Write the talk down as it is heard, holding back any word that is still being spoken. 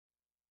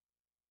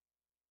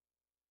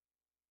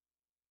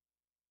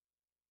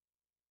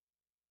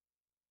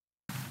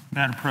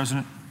Madam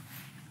President,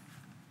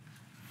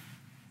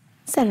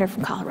 Senator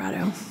from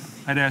Colorado.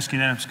 I'd ask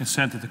unanimous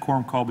consent that the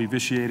quorum call be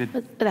vitiated.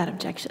 Without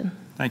objection.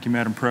 Thank you,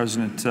 Madam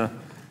President.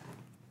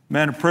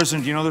 Madam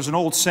President, you know, there's an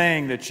old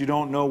saying that you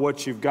don't know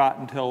what you've got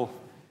until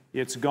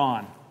it's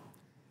gone.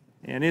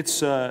 And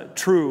it's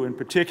true, in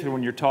particular,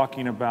 when you're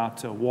talking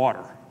about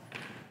water.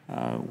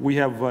 We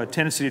have a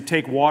tendency to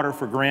take water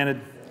for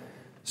granted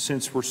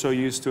since we're so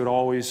used to it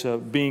always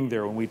being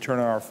there when we turn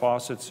on our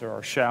faucets or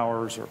our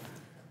showers or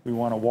we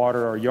want to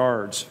water our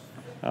yards.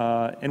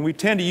 And we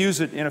tend to use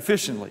it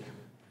inefficiently.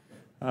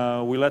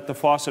 We let the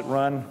faucet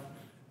run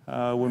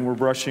when we're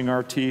brushing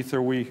our teeth,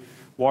 or we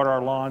water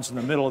our lawns in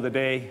the middle of the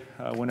day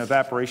when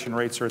evaporation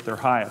rates are at their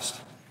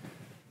highest.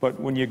 But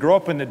when you grow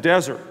up in the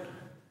desert,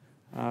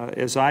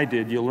 as I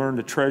did, you learn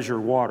to treasure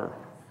water.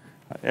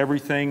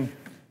 Everything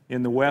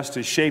in the West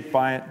is shaped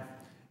by it,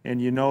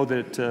 and you know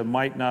that it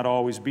might not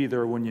always be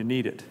there when you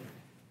need it.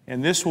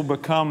 And this will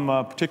become,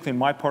 particularly in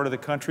my part of the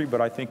country,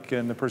 but I think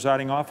in the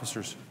presiding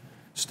officer's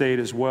state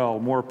as well,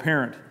 more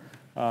apparent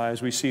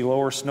as we see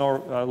lower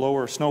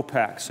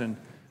snowpacks and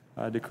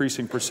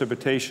decreasing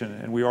precipitation.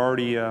 And we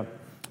already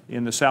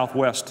in the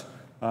Southwest,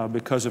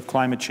 because of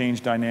climate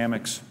change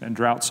dynamics and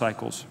drought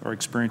cycles, are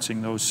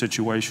experiencing those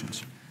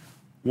situations.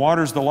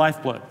 Water is the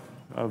lifeblood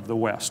of the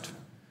West.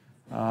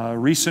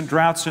 Recent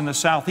droughts in the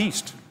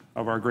southeast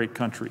of our great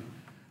country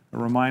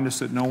remind us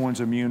that no one's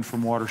immune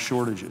from water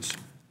shortages.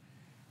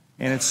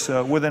 And it's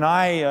with an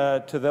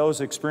eye to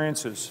those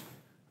experiences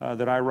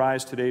that I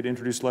rise today to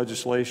introduce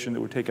legislation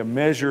that would take a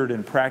measured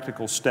and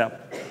practical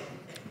step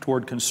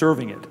toward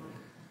conserving it.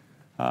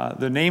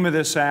 The name of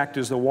this act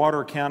is the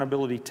Water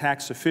Accountability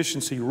Tax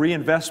Efficiency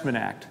Reinvestment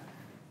Act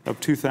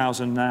of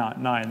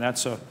 2009.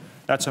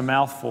 That's a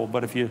mouthful,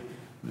 but if you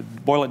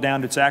boil it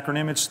down to its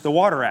acronym, it's the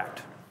Water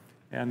Act.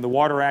 And the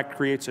Water Act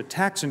creates a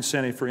tax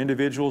incentive for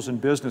individuals and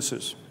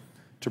businesses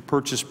to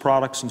purchase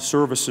products and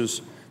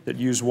services that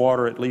use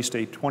water at least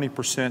a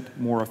 20%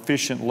 more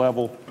efficient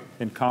level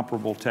than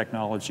comparable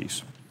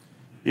technologies.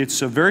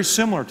 It's very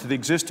similar to the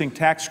existing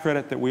tax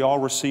credit that we all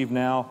receive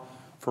now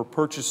for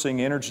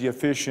purchasing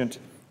energy-efficient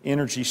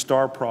Energy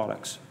Star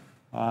products.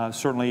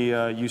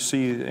 Certainly you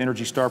see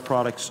Energy Star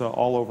products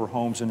all over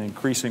homes, and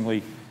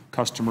increasingly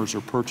customers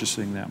are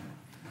purchasing them.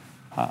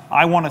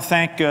 I want to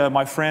thank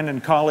my friend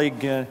and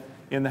colleague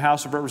in the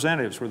House of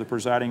Representatives, where the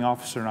presiding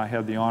officer and I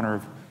have the honor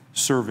of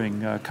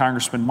serving,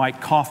 Congressman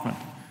Udall-Coffman,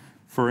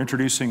 for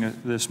introducing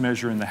this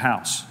measure in the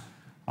House.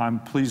 I'm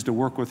pleased to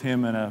work with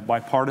him in a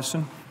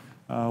bipartisan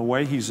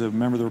way. He's a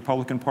member of the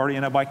Republican Party,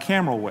 in a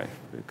bicameral way,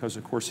 because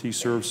of course he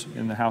serves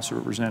in the House of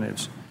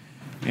Representatives.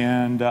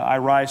 And I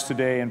rise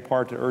today in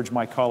part to urge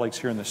my colleagues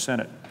here in the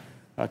Senate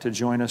to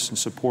join us in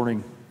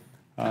supporting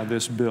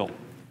this bill.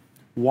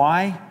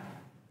 Why?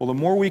 Well, the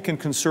more we can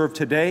conserve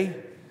today,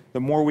 the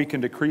more we can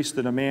decrease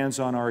the demands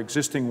on our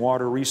existing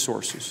water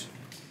resources.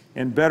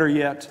 And better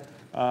yet,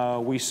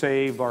 we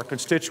save our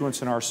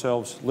constituents and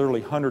ourselves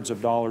literally hundreds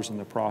of dollars in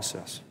the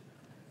process.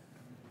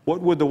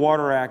 What would the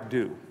Water Act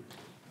do?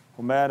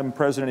 Well, Madam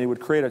President, it would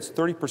create a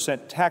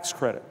 30% tax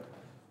credit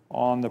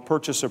on the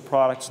purchase of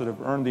products that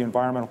have earned the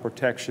Environmental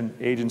Protection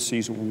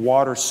Agency's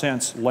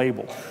WaterSense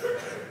label.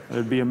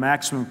 There'd be a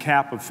maximum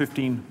cap of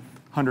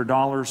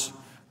 $1,500,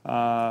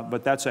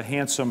 but that's a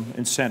handsome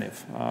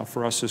incentive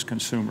for us as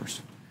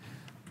consumers.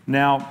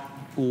 Now,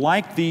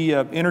 like the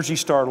Energy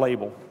Star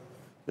label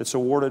that's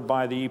awarded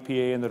by the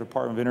EPA and the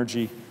Department of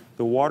Energy,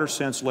 the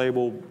WaterSense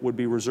label would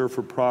be reserved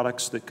for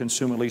products that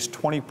consume at least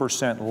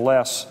 20%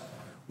 less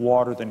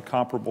water than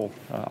comparable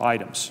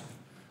items.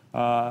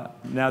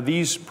 Now,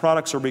 these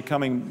products are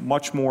becoming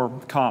much more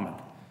common.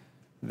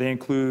 They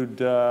include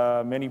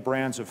many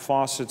brands of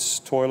faucets,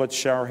 toilets,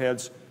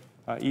 showerheads,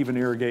 even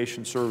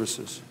irrigation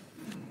services.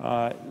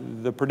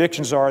 The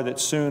predictions are that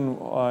soon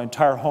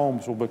entire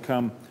homes will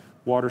become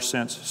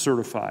WaterSense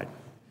certified.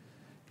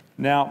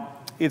 Now,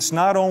 it's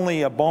not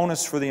only a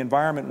bonus for the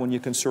environment when you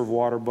conserve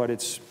water, but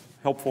it's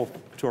helpful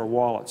to our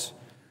wallets.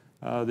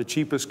 The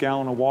cheapest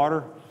gallon of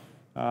water,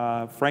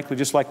 frankly,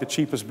 just like the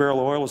cheapest barrel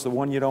of oil, is the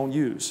one you don't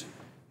use.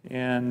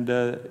 And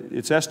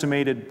it's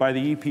estimated by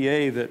the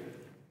EPA that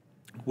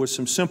with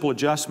some simple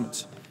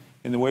adjustments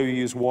in the way we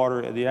use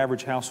water, the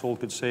average household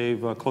could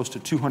save close to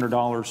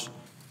 $200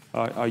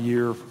 a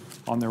year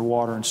on their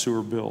water and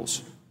sewer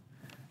bills.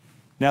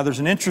 Now, there's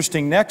an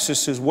interesting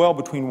nexus as well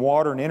between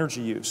water and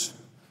energy use.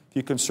 If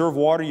you conserve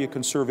water, you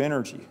conserve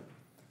energy.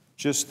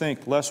 Just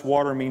think, less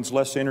water means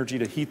less energy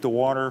to heat the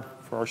water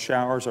for our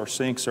showers, our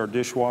sinks, our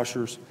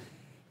dishwashers,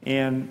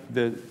 and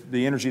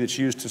the energy that's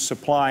used to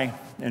supply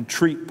and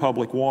treat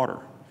public water.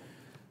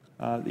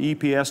 The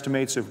EPA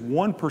estimates if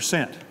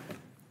 1%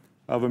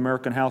 of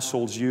American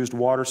households used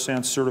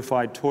WaterSense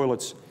certified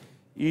toilets,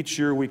 each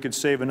year we could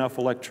save enough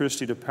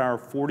electricity to power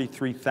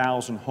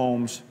 43,000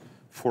 homes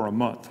for a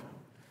month.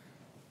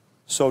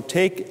 So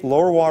take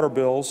lower water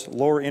bills,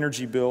 lower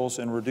energy bills,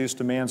 and reduce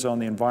demands on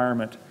the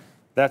environment.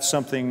 That's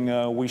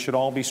something we should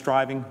all be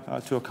striving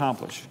to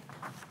accomplish.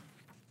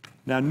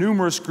 Now,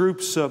 numerous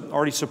groups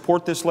already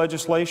support this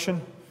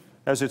legislation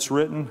as it's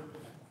written.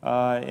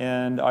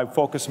 and I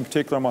focus in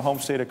particular on my home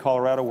state of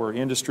Colorado, where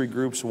industry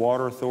groups,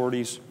 water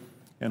authorities,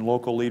 and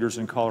local leaders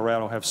in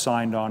Colorado have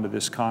signed on to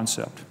this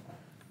concept.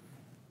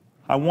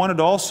 I wanted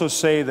to also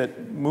say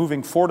that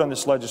moving forward on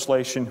this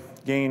legislation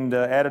gained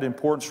added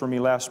importance for me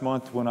last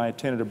month when I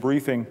attended a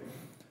briefing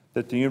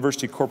that the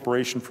University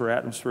Corporation for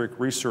Atmospheric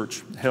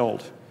Research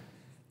held.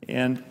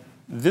 And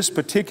this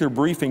particular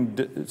briefing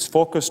is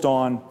focused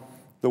on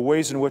the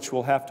ways in which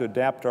we'll have to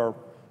adapt our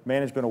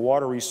management of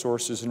water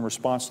resources in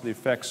response to the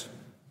effects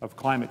of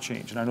climate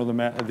change. And I know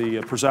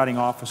the presiding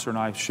officer and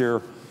I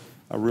share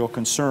a real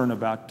concern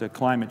about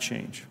climate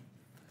change.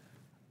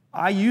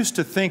 I used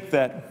to think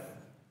that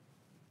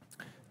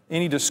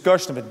any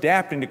discussion of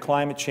adapting to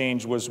climate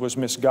change was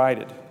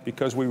misguided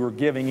because we were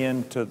giving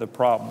in to the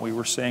problem. We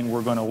were saying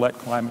we're going to let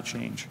climate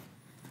change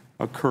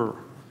occur.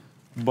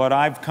 But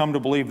I've come to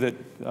believe that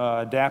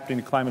adapting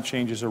to climate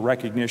change is a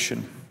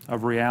recognition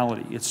of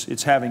reality.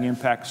 It's having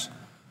impacts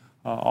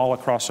all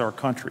across our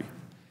country.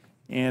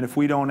 And if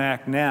we don't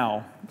act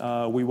now,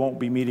 we won't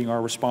be meeting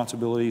our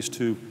responsibilities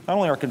to not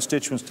only our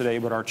constituents today,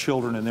 but our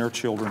children and their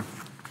children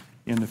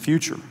in the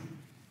future.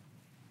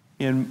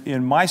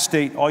 In my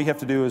state, all you have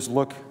to do is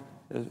look,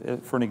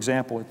 for an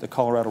example, at the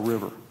Colorado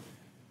River.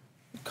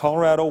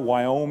 Colorado,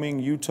 Wyoming,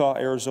 Utah,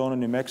 Arizona,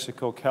 New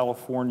Mexico,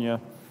 California,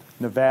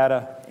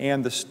 Nevada,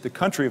 and the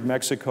country of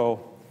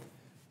Mexico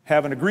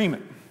have an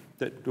agreement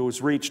that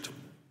was reached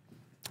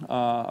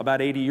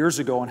about 80 years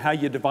ago on how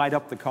you divide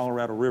up the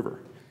Colorado River.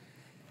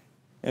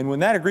 And when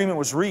that agreement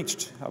was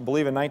reached, I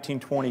believe in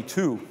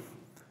 1922,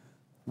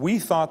 we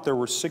thought there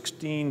were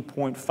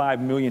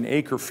 16.5 million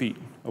acre-feet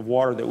of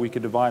water that we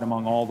could divide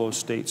among all those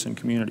states and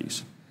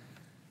communities.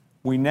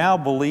 We now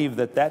believe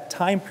that that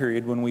time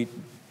period, when we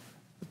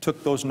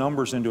took those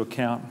numbers into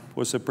account,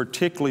 was a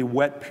particularly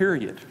wet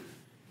period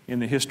in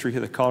the history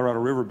of the Colorado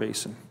River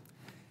Basin.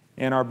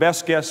 And our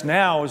best guess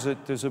now is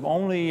that there's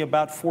only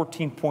about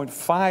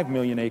 14.5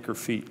 million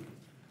acre-feet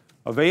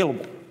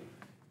available.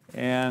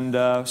 And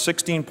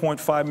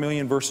 16.5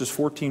 million versus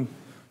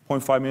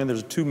 14.5 million,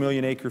 there's a 2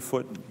 million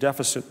acre-foot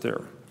deficit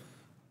there.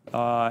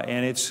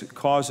 And it's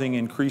causing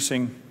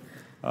increasing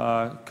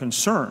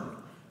concern.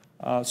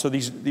 So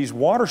these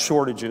water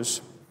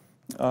shortages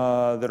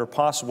that are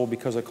possible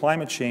because of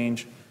climate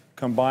change,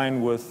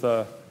 combined with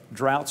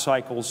drought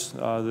cycles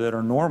that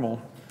are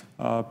normal,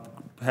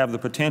 have the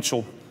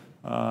potential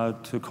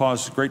to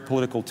cause great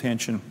political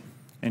tension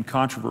and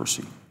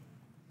controversy.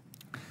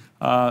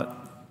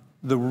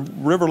 The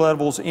river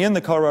levels in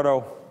the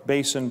Colorado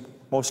Basin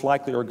most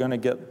likely are going to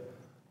get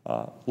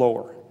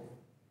lower.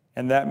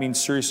 And that means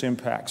serious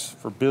impacts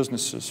for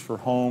businesses, for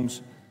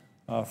homes,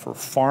 for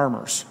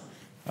farmers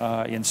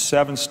in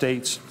 7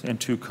 states and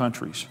 2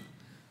 countries.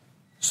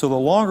 So the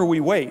longer we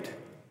wait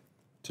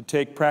to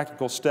take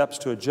practical steps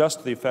to adjust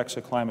to the effects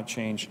of climate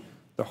change,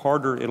 the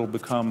harder it'll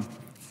become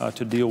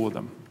to deal with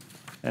them.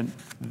 And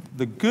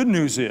the good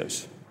news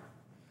is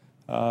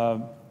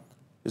that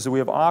we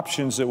have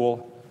options that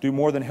will do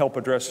more than help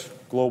address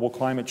global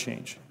climate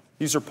change.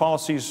 These are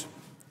policies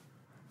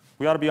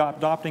we ought to be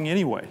adopting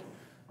anyway.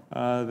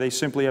 They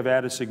simply have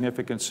added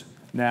significance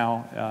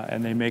now,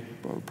 and they make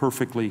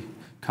perfectly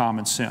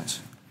common sense.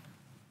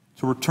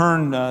 To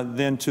return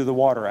then to the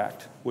Water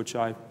Act, which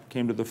I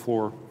came to the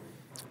floor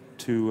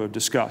to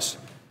discuss.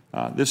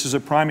 This is a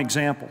prime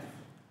example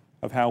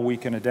of how we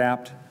can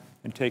adapt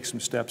and take some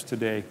steps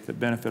today that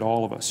benefit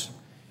all of us.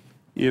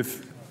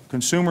 If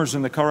consumers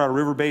in the Colorado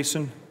River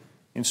Basin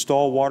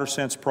install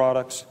WaterSense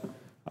products,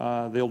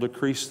 they'll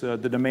decrease the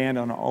demand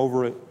on an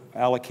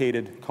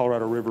over-allocated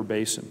Colorado River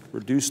Basin,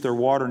 reduce their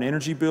water and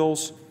energy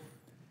bills,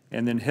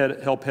 and then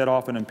help head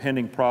off an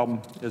impending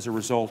problem as a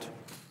result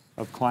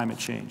of climate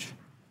change.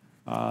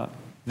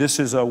 This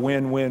is a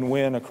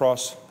win-win-win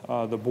across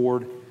the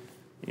board.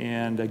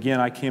 And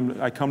again, I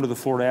come to the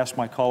floor to ask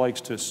my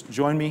colleagues to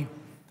join me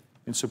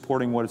in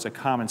supporting what is a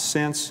common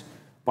sense,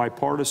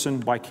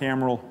 bipartisan,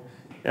 bicameral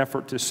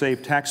effort to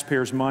save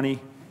taxpayers' money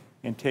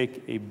and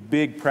take a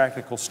big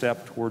practical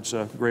step towards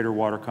greater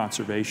water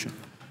conservation.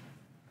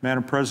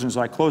 Madam President, as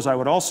I close, I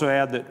would also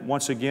add that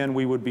once again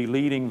we would be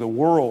leading the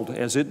world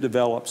as it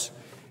develops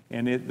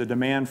and the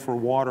demand for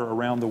water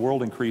around the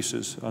world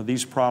increases.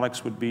 These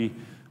products would be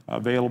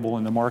available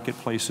in the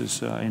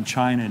marketplaces in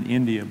China and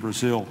India,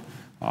 Brazil,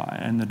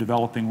 and the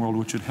developing world,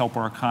 which would help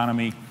our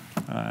economy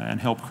and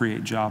help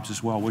create jobs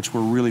as well, which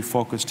we're really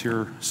focused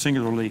here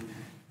singularly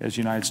as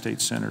United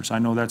States senators. I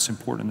know that's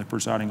important in the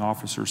presiding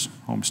officer's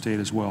home state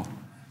as well.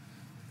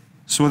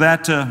 So with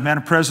that,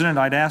 Madam President,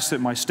 I'd ask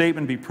that my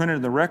statement be printed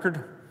in the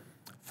record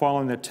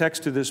following the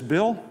text of this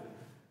bill,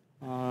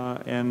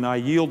 and I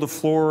yield the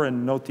floor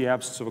and note the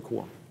absence of a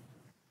quorum.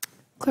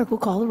 Clerk will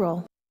call the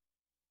roll.